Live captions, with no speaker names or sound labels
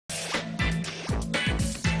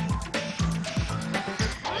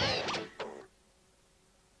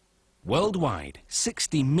Worldwide,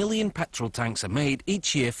 60 million petrol tanks are made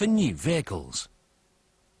each year for new vehicles,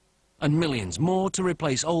 and millions more to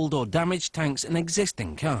replace old or damaged tanks in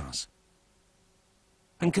existing cars.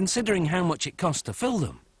 And considering how much it costs to fill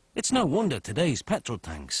them, it's no wonder today's petrol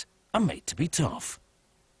tanks are made to be tough.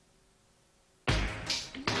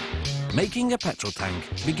 Making a petrol tank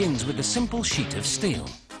begins with a simple sheet of steel.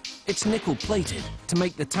 It's nickel-plated to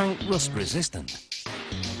make the tank rust-resistant.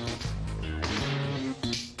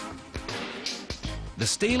 The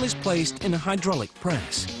steel is placed in a hydraulic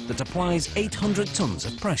press that applies 800 tons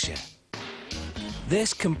of pressure.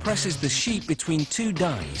 This compresses the sheet between two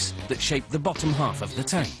dies that shape the bottom half of the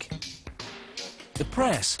tank. The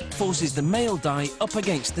press forces the male die up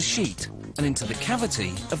against the sheet and into the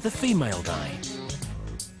cavity of the female die.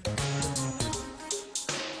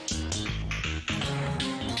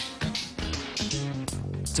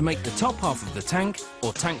 To make the top half of the tank,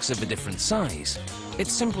 or tanks of a different size,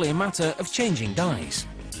 it's simply a matter of changing dies.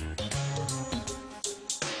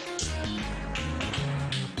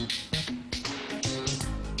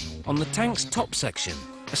 On the tank's top section,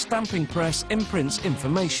 a stamping press imprints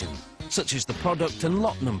information, such as the product and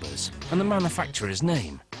lot numbers and the manufacturer's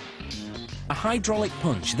name. A hydraulic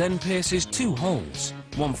punch then pierces two holes,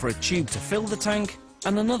 one for a tube to fill the tank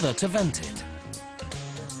and another to vent it.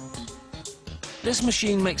 This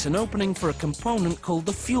machine makes an opening for a component called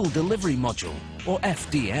the Fuel Delivery Module, or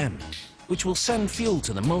FDM, which will send fuel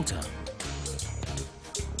to the motor.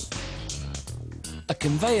 A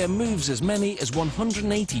conveyor moves as many as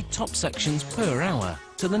 180 top sections per hour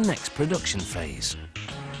to the next production phase.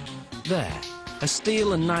 There, a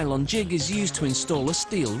steel and nylon jig is used to install a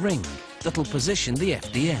steel ring that'll position the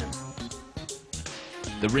FDM.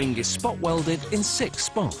 The ring is spot welded in 6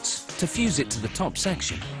 spots to fuse it to the top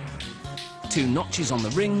section. 2 notches on the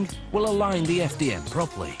ring will align the FDM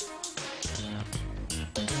properly.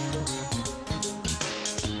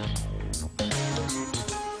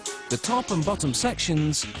 The top and bottom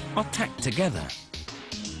sections are tacked together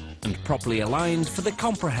and properly aligned for the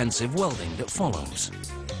comprehensive welding that follows.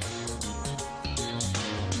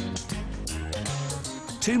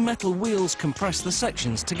 2 metal wheels compress the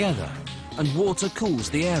sections together and water cools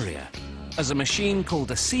the area, as a machine called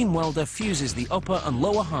a seam welder fuses the upper and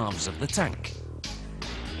lower halves of the tank.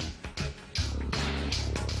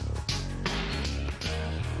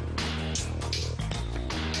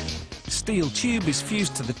 Steel tube is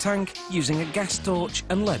fused to the tank using a gas torch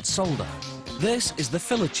and lead solder. This is the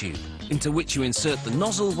filler tube, into which you insert the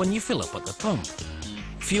nozzle when you fill up at the pump.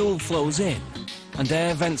 Fuel flows in, and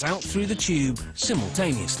air vents out through the tube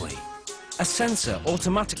simultaneously. A sensor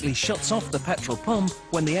automatically shuts off the petrol pump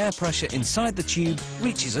when the air pressure inside the tube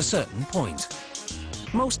reaches a certain point.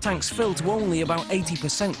 Most tanks fill to only about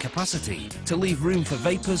 80% capacity to leave room for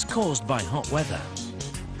vapours caused by hot weather.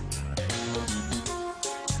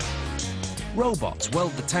 Robots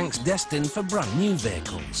weld the tanks destined for brand new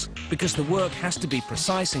vehicles because the work has to be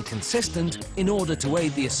precise and consistent in order to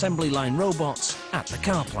aid the assembly line robots at the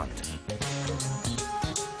car plant.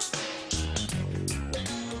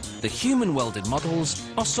 The human welded models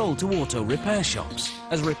are sold to auto repair shops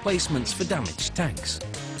as replacements for damaged tanks.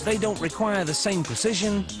 They don't require the same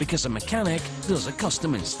precision because a mechanic does a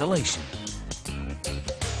custom installation.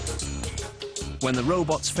 When the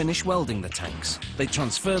robots finish welding the tanks, they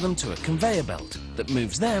transfer them to a conveyor belt that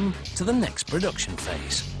moves them to the next production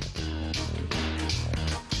phase.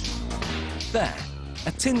 There,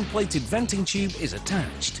 a tin-plated venting tube is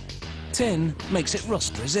attached. Tin makes it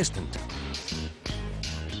rust-resistant.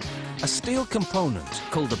 A steel component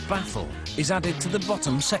called a baffle is added to the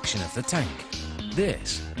bottom section of the tank.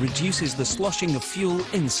 This reduces the sloshing of fuel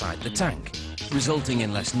inside the tank, resulting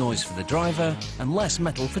in less noise for the driver and less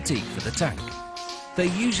metal fatigue for the tank. They're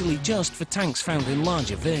usually just for tanks found in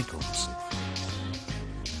larger vehicles.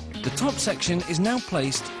 The top section is now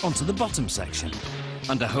placed onto the bottom section,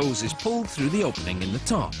 and a hose is pulled through the opening in the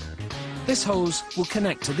top. This hose will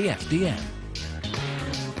connect to the FDM.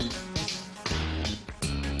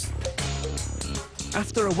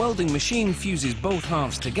 After a welding machine fuses both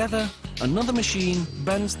halves together, another machine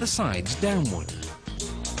bends the sides downward.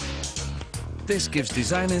 This gives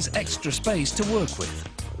designers extra space to work with.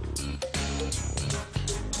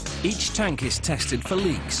 Each tank is tested for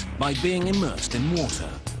leaks by being immersed in water.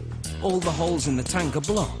 All the holes in the tank are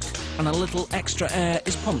blocked and a little extra air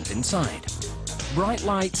is pumped inside. Bright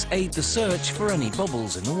lights aid the search for any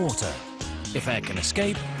bubbles in the water. If air can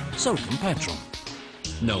escape, so can petrol.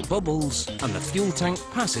 No bubbles, and the fuel tank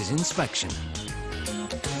passes inspection.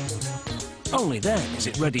 Only then is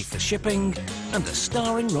it ready for shipping and a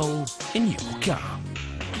starring role in your car.